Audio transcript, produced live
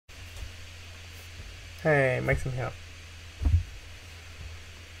Hey, Maxim here.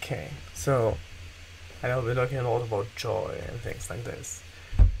 Okay, so I know we're talking a lot about joy and things like this,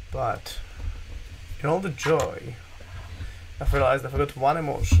 but in all the joy, I've realized I forgot one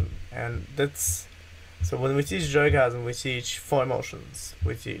emotion, and that's so when we teach joygasm, we teach four emotions.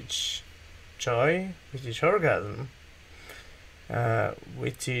 We teach joy, we teach orgasm, we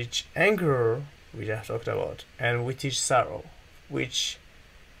teach anger, which I've talked about, and we teach sorrow, which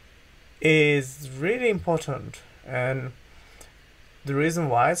is really important. And the reason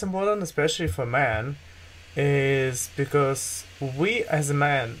why it's important, especially for men, is because we as a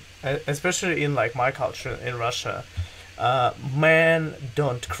man, especially in like my culture in Russia, men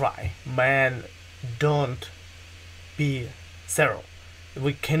don't cry. Men don't be sorrow.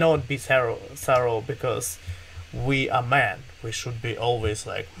 We cannot be sorrow because we are man. We should be always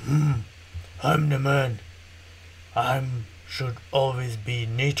like, I'm the man. I'm should always be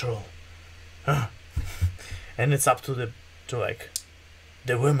neutral. And it's up to like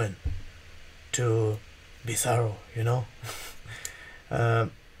the women to be sorrow, you know.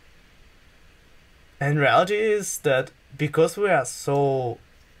 um, and reality is that because we are so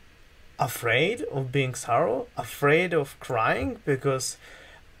afraid of being sorrow, afraid of crying, because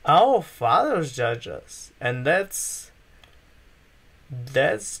our fathers judge us, and that's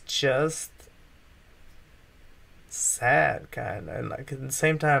just sad, kind of, and like at the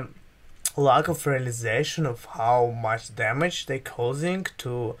same time lack of realization of how much damage they're causing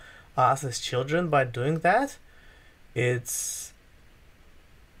to us as children by doing that. It's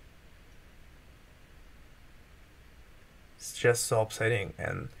just so upsetting,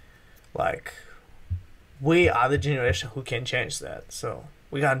 and like we are the generation who can change that, so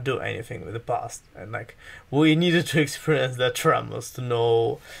we can't do anything with the past, and like we needed to experience that traumas to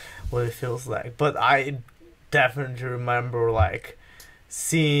know what it feels like. But I definitely remember like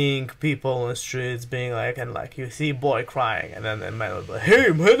seeing people on the streets being like, and like you see a boy crying, and then the man will be like, hey,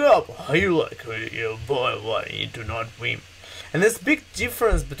 man up, are you like you boy, what, you do not weep. And there's a big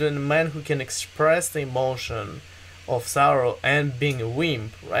difference between a man who can express the emotion of sorrow and being a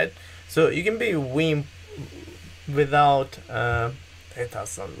wimp, right? So you can be a wimp without it does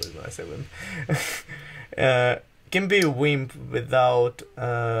sound weird when I say wimp. Can be a wimp without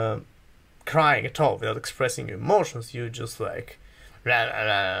crying at all, without expressing your emotions. You just like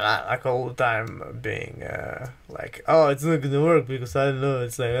like all the time being like, oh, it's not gonna work because I don't know,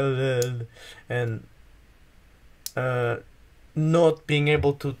 it's like and not being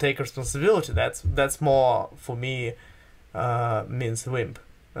able to take responsibility. That's more for me means wimp.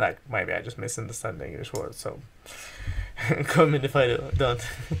 Like maybe I just misunderstand the English word, so comment if I don't.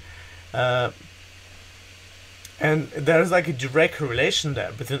 And there's like a direct relation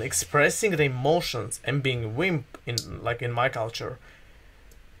there between expressing the emotions and being a wimp in like in my culture.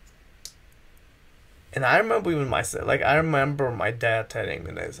 And I remember even myself, like I remember my dad telling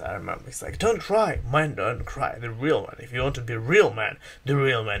me this. I remember he's like, "Don't cry, man, don't cry. The real man. If you want to be a real man, the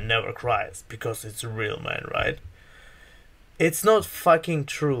real man never cries because it's a real man, right?" It's not fucking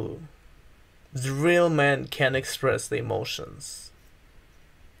true. The real man can express the emotions.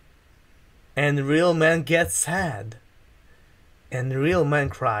 And the real man gets sad. And the real man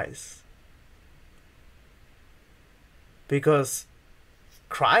cries. Because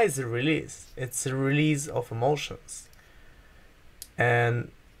cry is a release. It's a release of emotions.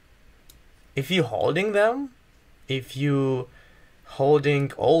 And if you're holding them, if you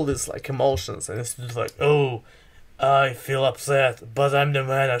holding all these like emotions, and it's just like, oh, I feel upset, but I'm the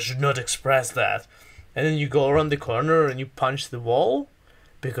man, I should not express that. And then you go around the corner and you punch the wall,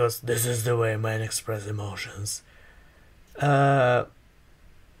 because this is the way men express emotions. Are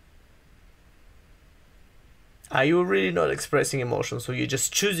you really not expressing emotions, or you're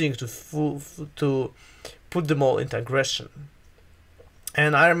just choosing to put them all into aggression?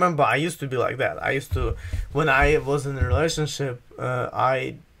 And I remember I used to be like that. I used to, when I was in a relationship,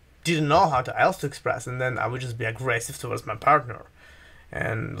 I didn't know how else to express, and then I would just be aggressive towards my partner.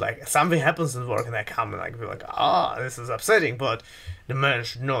 And like something happens at work, and I come and like be like, this is upsetting, but the man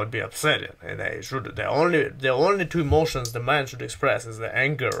should not be upset, and they should. The only two emotions the man should express is the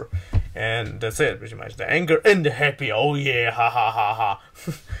anger, and that's it, pretty much. The anger and the happy. Oh yeah, ha ha ha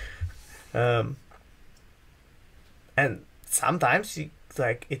ha. And sometimes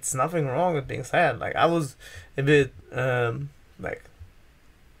like it's nothing wrong with being sad. Like I was a bit like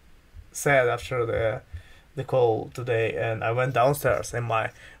sad after the call today, and I went downstairs, and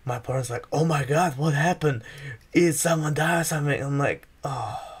my parents like, oh my god, what happened? Is someone die or something? I'm like,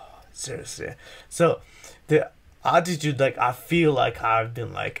 oh, seriously. So the attitude, like I feel like I've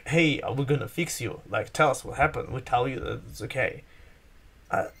been like, hey, are we gonna fix you? Like tell us what happened. We tell you that it's okay.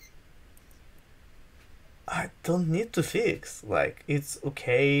 don't need to fix. Like, it's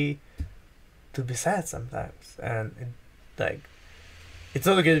okay to be sad sometimes, and like, it's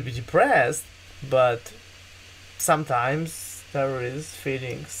not okay to be depressed, but sometimes there is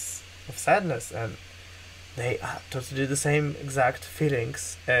feelings of sadness, and they are totally the same exact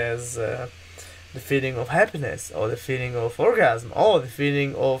feelings as the feeling of happiness, or the feeling of orgasm, or the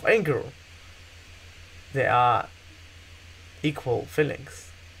feeling of anger. They are equal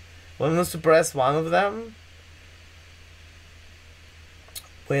feelings. When we suppress one of them,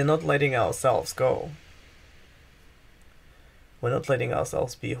 we're not letting ourselves go. We're not letting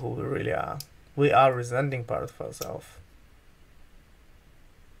ourselves be who we really are. We are resenting part of ourselves.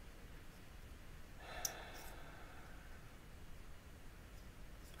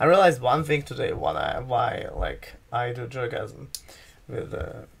 I realized one thing today why like I do orgasm with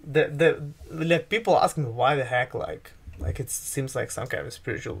like people ask me why the heck like it seems like some kind of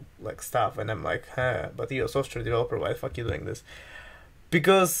spiritual like stuff, and I'm like, huh, but you're a software developer, why the fuck you doing this?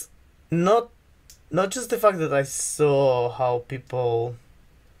 Because not just the fact that I saw how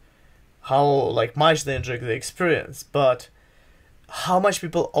like much they enjoy the experience, but how much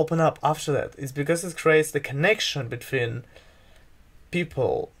people open up after that. It's because it creates the connection between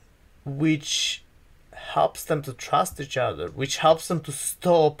people, which helps them to trust each other, which helps them to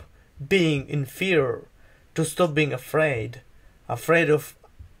stop being in fear, to stop being afraid of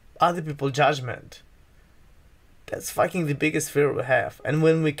other people's judgment. That's fucking the biggest fear we have. And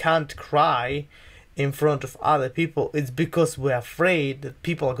when we can't cry in front of other people, it's because we're afraid that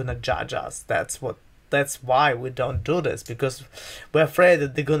people are gonna judge us. That's why we don't do this, because we're afraid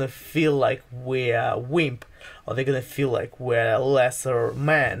that they're gonna feel like we're a wimp, or they're gonna feel like we're a lesser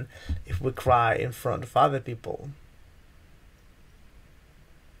man if we cry in front of other people.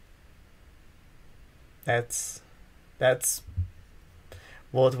 That's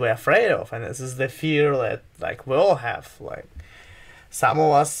what we're afraid of, and this is the fear that like we all have. Like, some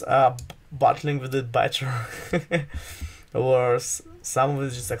of us are battling with it better, or some of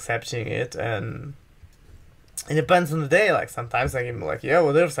us just accepting it, and it depends on the day. Like, sometimes I can be like, yeah,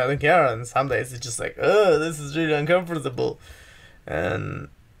 whatever, I don't care, and some days it's just like, oh, this is really uncomfortable, and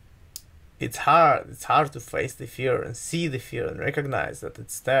it's hard to face the fear and see the fear and recognize that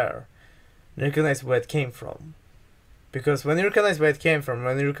it's there, and recognize where it came from. Because when you recognize where it came from,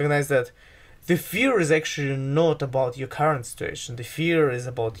 when you recognize that the fear is actually not about your current situation, the fear is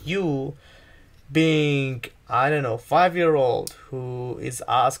about you being, I don't know, 5-year-old who is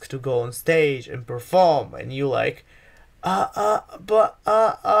asked to go on stage and perform, and you like, but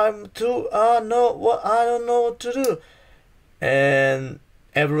I'm too, no, what, I don't know what to do, and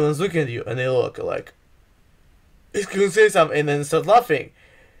everyone's looking at you, and they look like, he's gonna say something, and then start laughing,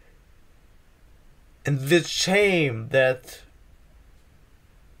 and the shame, that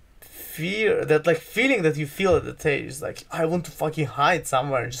fear, that like feeling that you feel at the stage is like, I want to fucking hide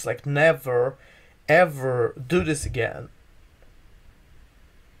somewhere and just like never ever do this again.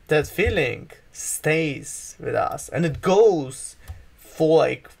 That feeling stays with us, and it goes for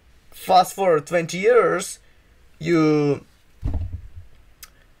like, fast forward 20 years, you're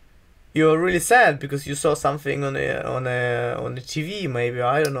really sad because you saw something on the TV, maybe,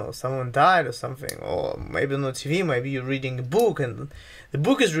 I don't know, someone died or something, or maybe on the TV, maybe you're reading a book and the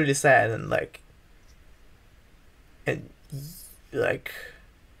book is really sad, and like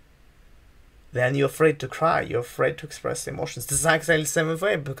then you're afraid to cry, you're afraid to express emotions. This is exactly the same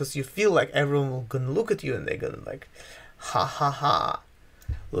way, because you feel like everyone will gonna look at you and they're gonna like, ha ha ha,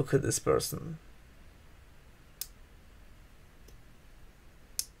 look at this person.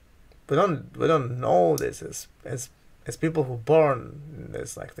 We don't know this as people who are born.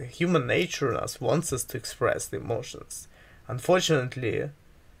 There's like the human nature in us wants us to express the emotions. Unfortunately,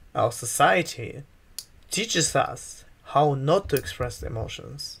 our society teaches us how not to express the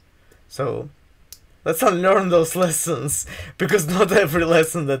emotions. So let's unlearn those lessons, because not every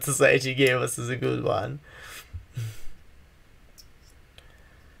lesson that society gave us is a good one.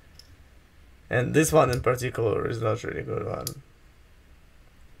 And this one in particular is not really a good one.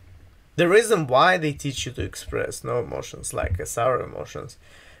 The reason why they teach you to express no emotions, like sour emotions,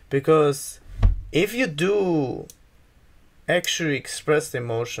 because if you do actually express the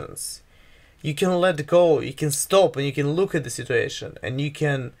emotions, you can let go, you can stop, and you can look at the situation, and you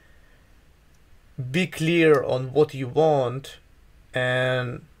can be clear on what you want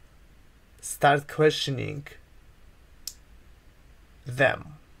and start questioning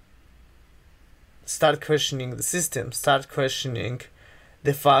them. Start questioning the system, start questioning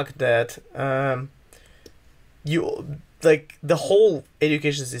the fact that you, like, the whole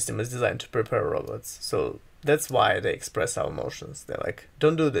education system is designed to prepare robots. So That's why they express our emotions. They're like,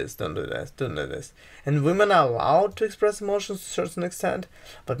 don't do this, don't do this, don't do this. And women are allowed to express emotions to a certain extent,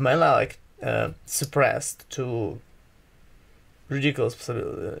 but men are like suppressed to ridiculous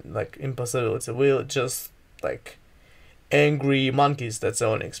possibility, like impossibility. We're just like angry monkeys. That's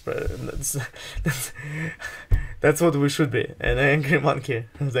our own expression. That's that's what we should be, an angry monkey.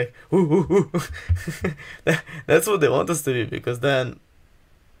 It's like, ooh, ooh, ooh. That's what they want us to be, because then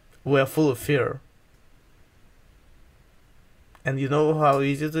we're full of fear. And you know how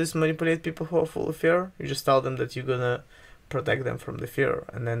easy it is to manipulate people who are full of fear? You just tell them that you're gonna protect them from the fear,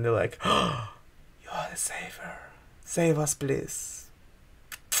 and then they're like, oh, you're the savior. Save us, please.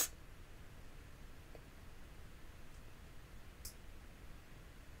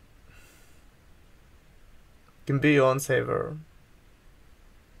 You can be your own savior.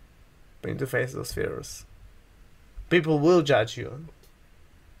 But you need to face those fears. People will judge you.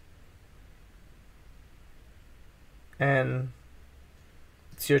 And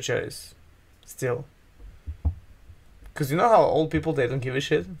it's your choice. Still. Because you know how old people, they don't give a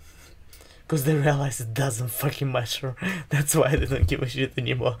shit? Because they realize it doesn't fucking matter. That's why they don't give a shit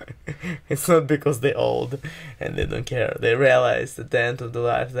anymore. It's not because they're old and they don't care. They realize at the end of the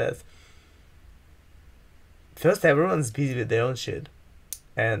life that first, everyone's busy with their own shit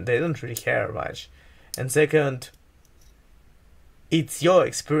and they don't really care much. And second, it's your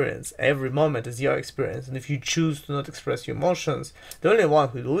experience. Every moment is your experience. And if you choose to not express your emotions, the only one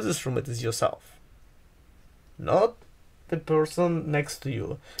who loses from it is yourself. Not the person next to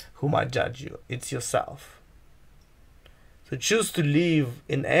you who might judge you. It's yourself. So choose to live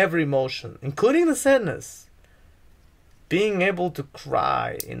in every emotion, including the sadness. Being able to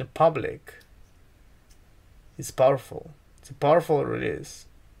cry in public is powerful. It's a powerful release.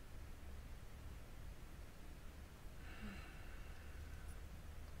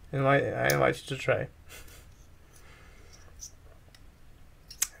 I invite you to try. I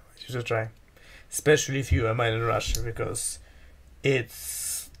invite you to try. Especially if you are a man in Russia, because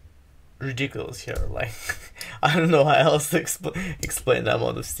it's ridiculous here. Like, I don't know how else to explain the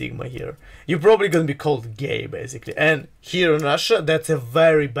amount of stigma here. You're probably gonna be called gay, basically. And here in Russia, that's a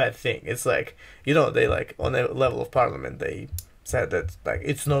very bad thing. It's like, you know, they like, on a level of parliament, they said that, like,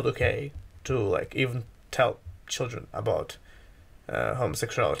 it's not okay to, like, even tell children about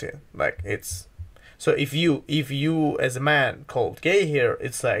homosexuality. Like, it's... So if you as a man called gay here,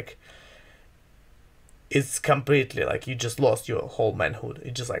 it's like... It's completely like you just lost your whole manhood.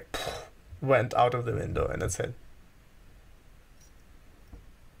 It just like went out of the window, and that's it.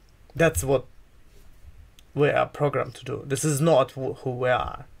 That's what we are programmed to do. This is not who we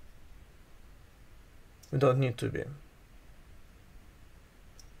are. We don't need to be.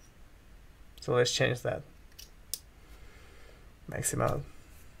 So let's change that. Maxim out.